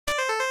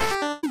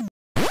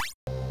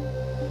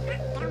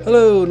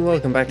Hello and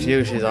welcome back to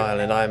Yoshi's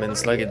Island. I'm in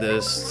Sluggy the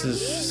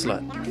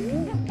Slut.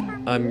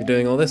 I'm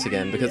doing all this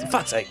again because, for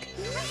fuck's sake!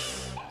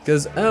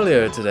 Because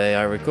earlier today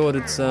I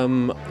recorded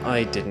some...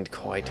 I didn't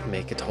quite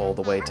make it all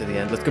the way to the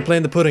end. Let's go play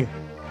in the pudding!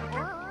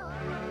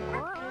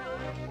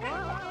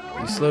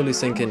 You slowly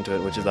sink into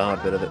it, which is the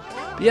hard bit of it.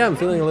 But yeah, I'm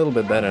feeling a little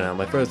bit better now.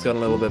 My throat's gotten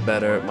a little bit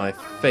better, my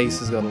face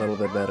has gotten a little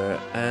bit better,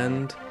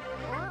 and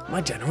my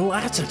general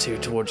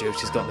attitude towards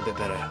Yoshi's gotten a bit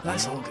better.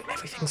 That's all good.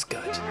 Everything's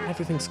good.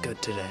 Everything's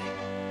good today.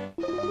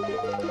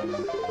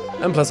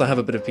 And plus I have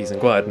a bit of peace and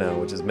quiet now,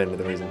 which is mainly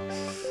the reason.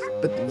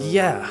 But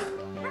yeah,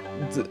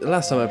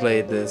 last time I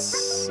played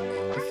this,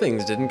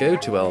 things didn't go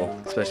too well,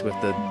 especially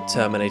with the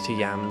Terminator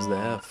yams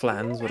there,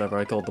 flans, whatever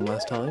I called them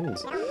last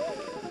times.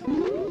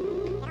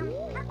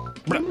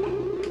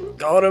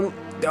 Got him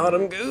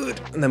good!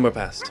 And then we're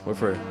past, we're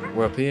through.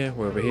 We're up here,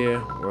 we're over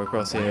here, we're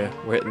across here,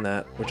 we're hitting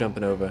that, we're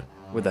jumping over,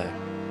 we're there.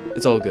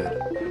 It's all good.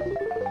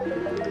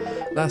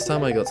 Last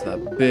time I got to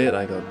that bit,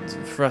 I got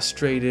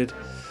frustrated.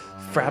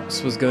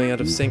 Fraps was going out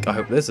of sync. I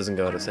hope this doesn't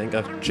go out of sync.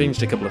 I've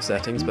changed a couple of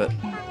settings, but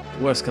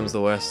worst comes to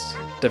worst.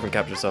 Different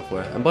capture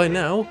software. And by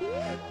now...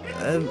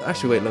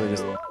 actually, wait, let me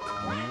just...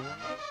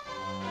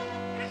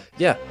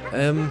 Yeah,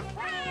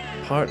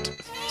 part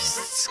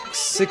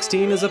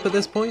 16 is up at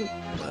this point,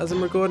 as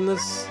I'm recording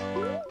this.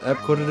 I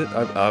upcoded it.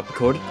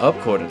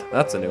 Upcoded.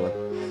 That's a new one.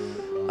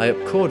 I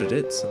upcoded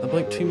it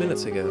about 2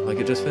 minutes ago, like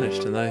it just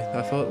finished, and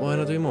I thought, why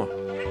not do more?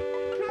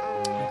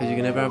 Because you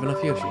can never have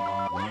enough Yoshi.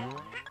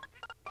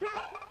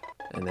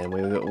 And then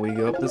we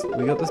go up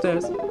the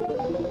stairs.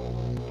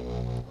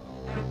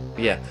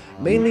 But yeah,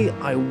 mainly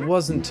I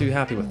wasn't too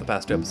happy with the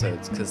past two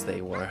episodes because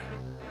they were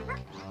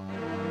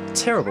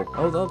terrible.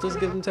 I'll just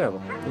give them terrible.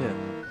 Yeah.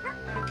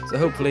 So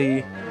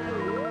hopefully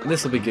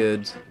this will be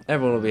good.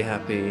 Everyone will be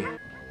happy.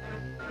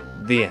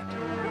 The end.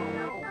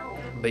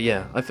 But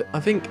yeah, I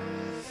think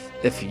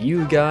if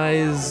you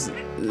guys,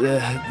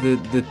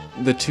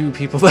 the two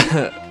people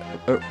that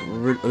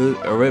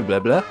blah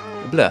blah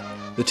blah.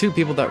 The two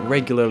people that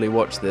regularly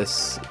watch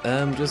this,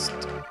 just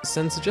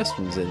send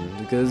suggestions in,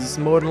 because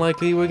more than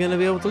likely we're going to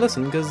be able to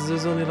listen, because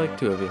there's only like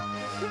 2 of you.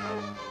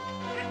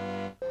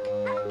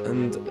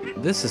 And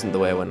this isn't the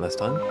way I went last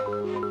time.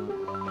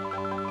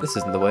 This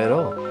isn't the way at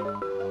all.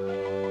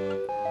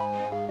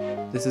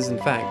 This is in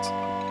fact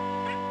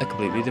a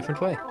completely different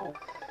way.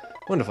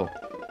 Wonderful.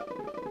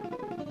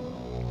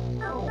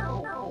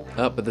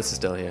 Oh, but this is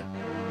still here.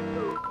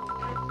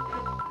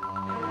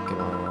 Come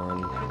on.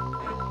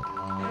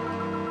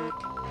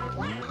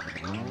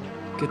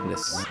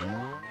 Goodness.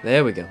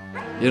 There we go.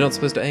 You're not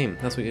supposed to aim.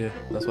 That's what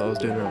I was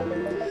doing wrong.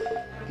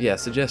 Yeah,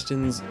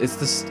 suggestions.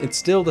 It's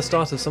still the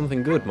start of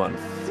something good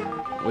month,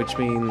 which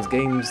means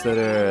games that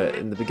are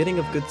in the beginning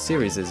of good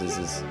series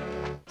is.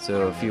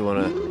 So if you want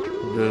a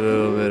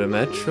little bit of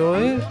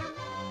Metroid,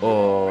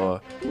 or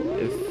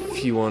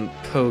if you want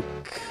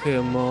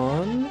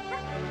Pokemon,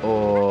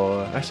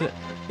 or actually,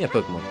 yeah,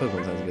 Pokemon.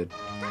 Pokemon sounds good.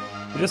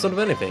 But just sort of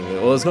anything.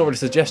 Well, it's not really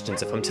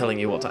suggestions if I'm telling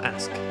you what to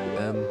ask.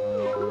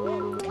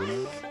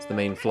 The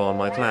main flaw in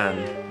my plan.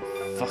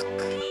 Fuck.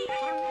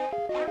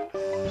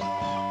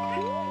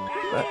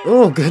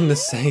 Oh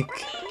goodness sake!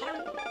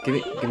 Give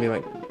me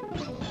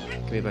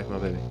back my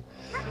baby.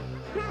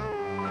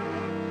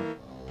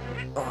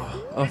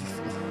 Oh,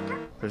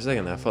 for a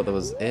second there, I thought that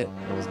was it.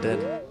 I was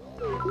dead.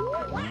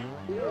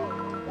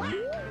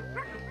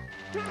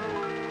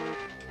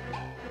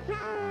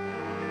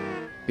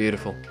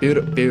 Beautiful,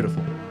 beautiful,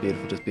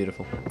 just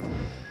beautiful.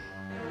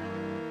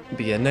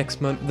 But yeah,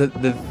 next month,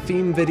 the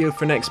theme video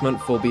for next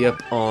month will be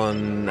up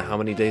on... How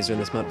many days are in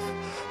this month?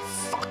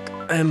 Fuck.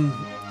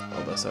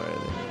 Oh, sorry.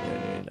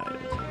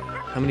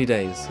 How many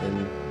days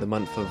in the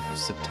month of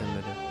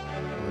September?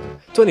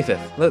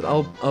 25th.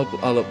 I'll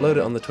upload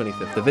it on the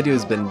 25th. The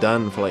video's been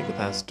done for like the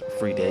past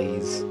 3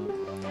 days,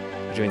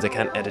 which means I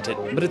can't edit it,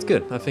 but it's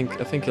good. I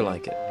think you'll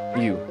like it.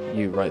 You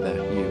right there.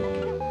 You.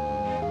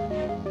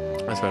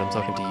 That's right. I'm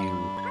talking to you.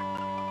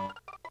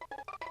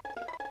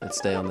 Let's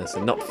stay on this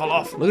and not fall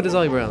off. Look at his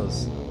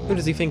eyebrows. Who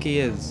does he think he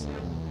is?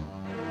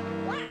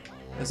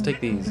 Let's take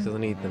these because I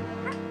need them.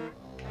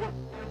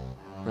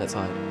 Let's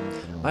hide.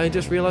 I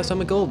just realised I'm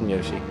a golden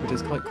Yoshi, which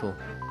is quite cool.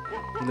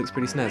 It looks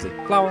pretty snazzy.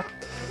 Flower.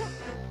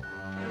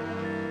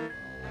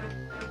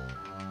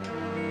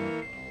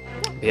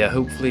 But yeah,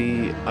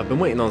 hopefully I've been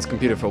waiting on this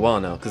computer for a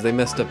while now because they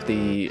messed up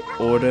the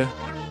order.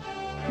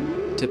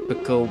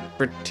 Typical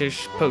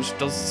British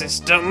postal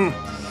system.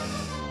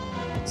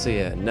 So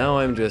yeah, now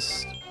I'm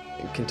just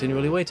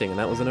continually waiting, and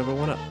that was another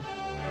one up.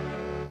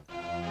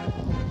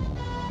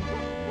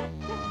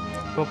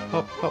 Pop,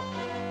 pop, pop.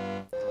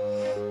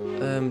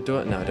 No,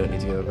 I don't need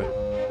to go over.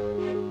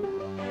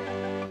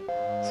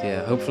 So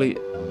yeah, hopefully,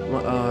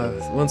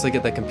 once I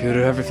get that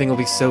computer, everything will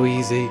be so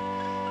easy.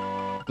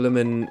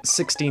 Bloomin'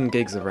 16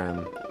 gigs of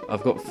RAM.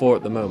 I've got 4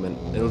 at the moment.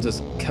 It'll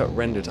just cut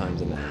render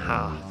times in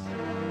half.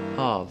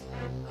 Half.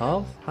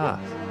 Half? Half.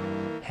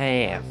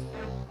 Half.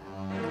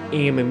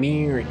 I'm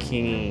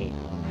American.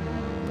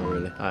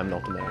 I'm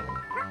not American.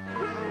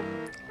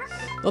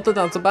 Not that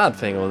that's a bad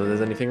thing or that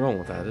there's anything wrong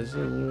with that. It's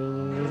just,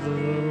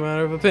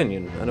 matter of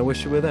opinion, and I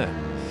wish you were there.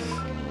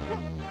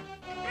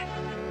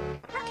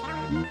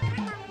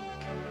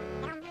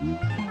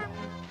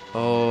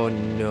 Oh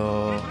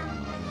no.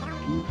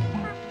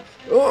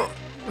 Oh!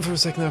 For a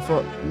second I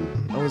thought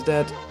I was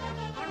dead.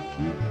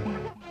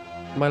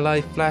 My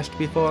life flashed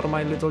before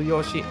my little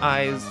Yoshi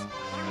eyes.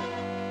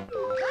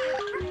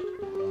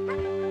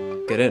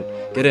 Get in,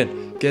 get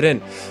in, get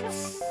in.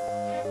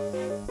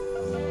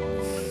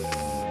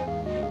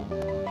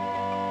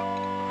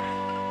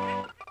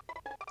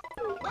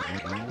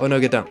 Oh no,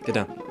 get down, get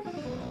down.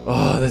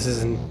 Oh, this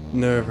is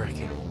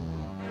nerve-wracking.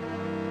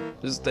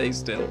 Just stay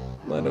still.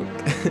 I don't...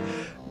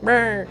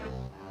 Brr,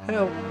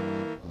 help.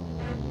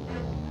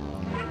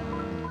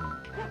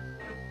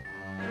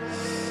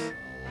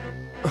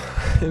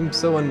 I'm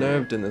so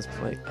unnerved in this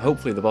place.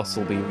 Hopefully the boss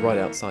will be right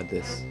outside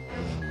this.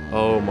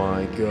 Oh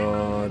my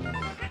god.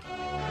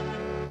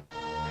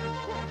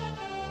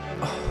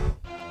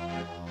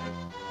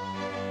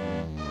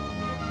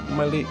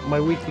 My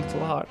weak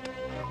little heart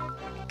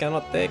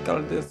cannot take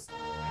all this.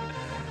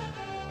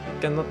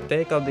 Cannot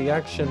take all the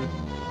action.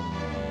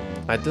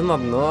 I do not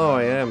know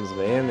I am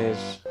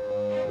Spanish.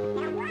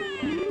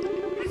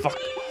 Fuck.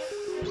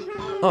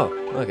 Oh,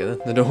 okay then.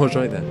 The door was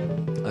right there.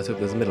 Let's hope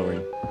there's a middle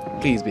ring.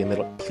 Please be a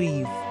middle.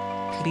 Please.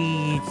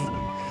 Please.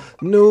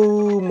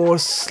 No more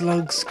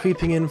slugs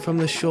creeping in from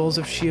the shores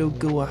of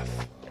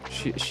Shiogoath.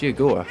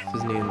 Shiogoath,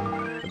 isn't he in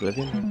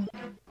Oblivion?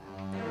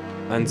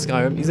 And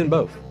Skyrim. He's in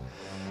both.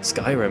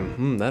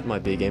 Skyrim. That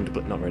might be a game to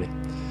put. Not really.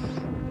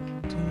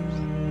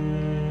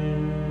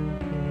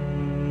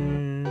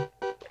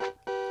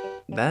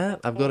 That?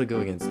 I've got to go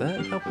against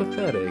that? How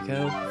pathetic.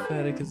 How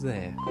pathetic is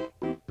that?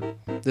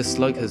 This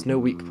slug has no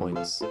weak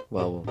points.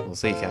 Well, we'll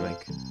see,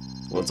 Kamek.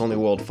 Well, it's only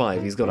World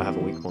 5. He's got to have a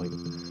weak point.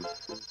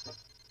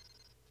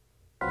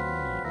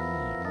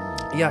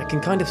 Yeah, I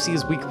can kind of see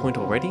his weak point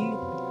already.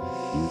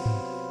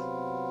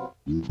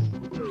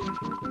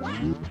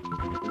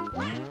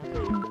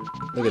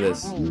 Look at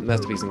this.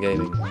 Masterpiece in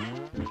gaming.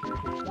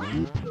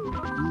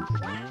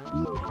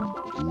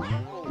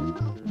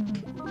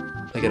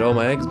 I get all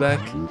my eggs back.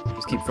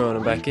 Just keep throwing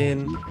them back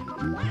in.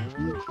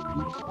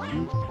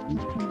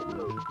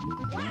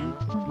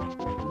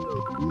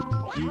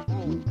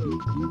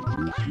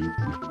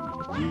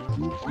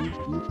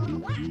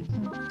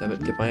 Damn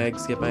it, get my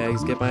eggs, get my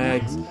eggs, get my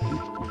eggs.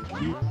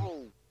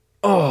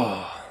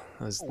 Oh,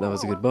 that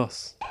was a good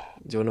boss.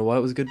 Do you want to know why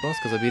it was a good boss?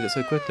 Because I beat it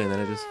so quickly and then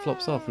it just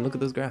flops off. And look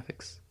at those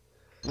graphics.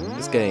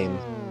 This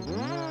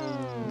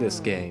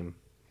game.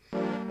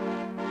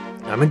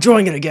 I'm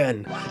enjoying it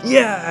again!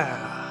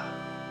 Yeah!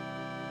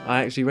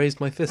 I actually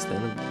raised my fist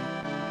then, and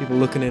people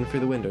looking in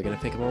through the window are going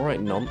to think I'm alright,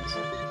 nonce.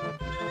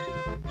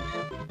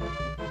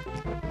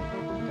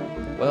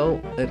 Well,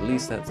 at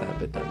least that's that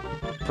bit done.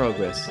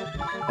 Progress.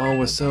 Oh,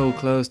 we're so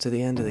close to the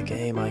end of the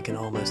game, I can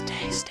almost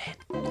taste it.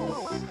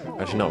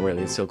 Actually, not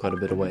really, it's still quite a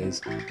bit of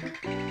ways.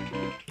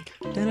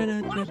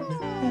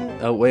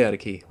 Oh, way out of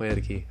key, way out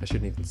of key. I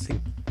shouldn't even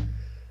sing.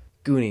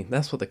 Goonie,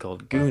 that's what they're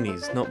called.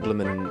 Goonies, not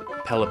bloomin'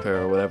 Pelipper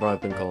or whatever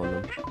I've been calling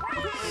them.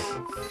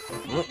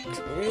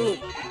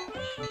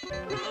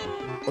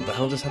 What the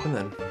hell just happened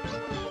then?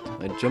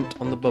 I jumped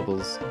on the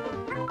bubbles.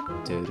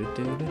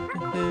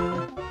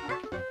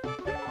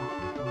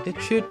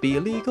 It should be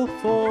illegal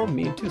for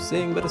me to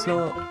sing, but it's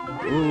not.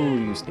 Ooh,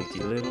 you sneaky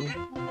little.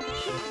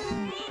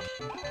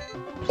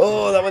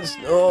 Oh, that was...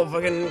 Oh,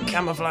 fucking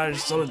camouflage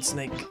Solid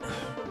Snake.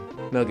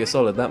 Metal Gear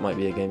Solid, that might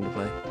be a game to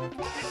play.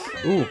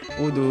 Ooh,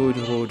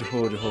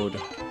 hold.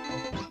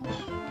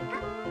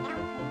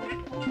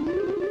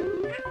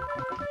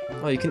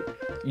 Oh,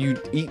 you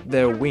eat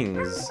their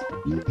wings.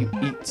 You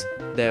eat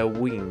their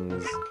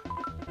wings.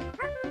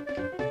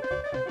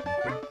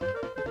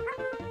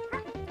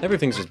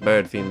 Everything's just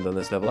bird themed on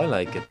this level. I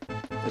like it.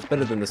 It's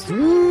better than the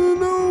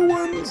no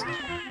ones.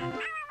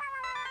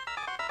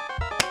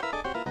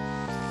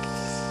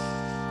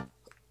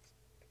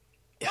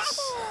 Yes.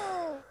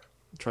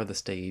 Try the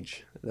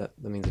stage. That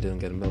means I didn't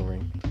get a middle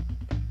ring.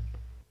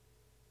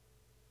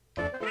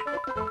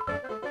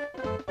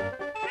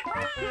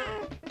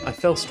 I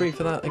fell straight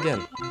for that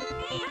again.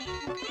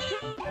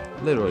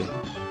 Literally.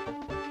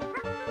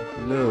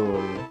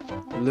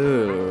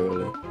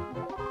 Literally.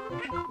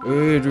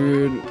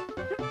 Adrian.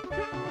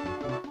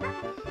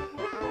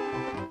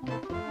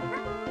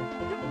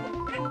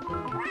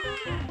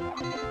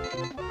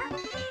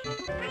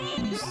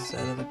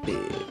 Son of a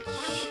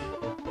bitch.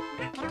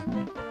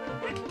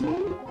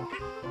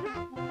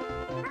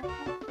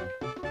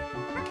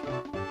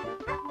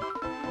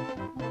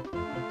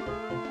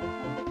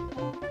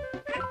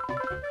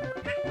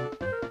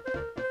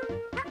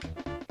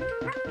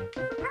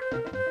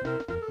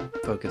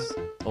 Focus.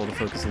 All the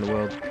focus in the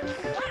world.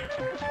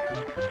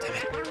 Damn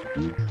it.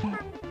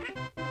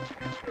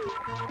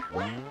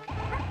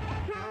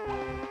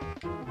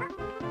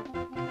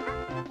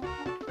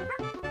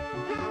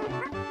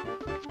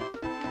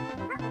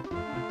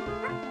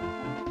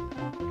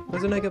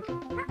 Where's the nigga?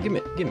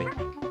 Gimme.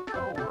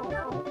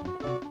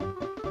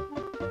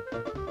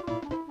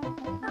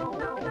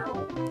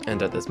 And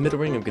sent out this middle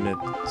ring, I'm going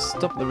to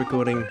stop the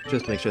recording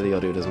just to make sure the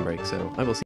audio doesn't break. So I will see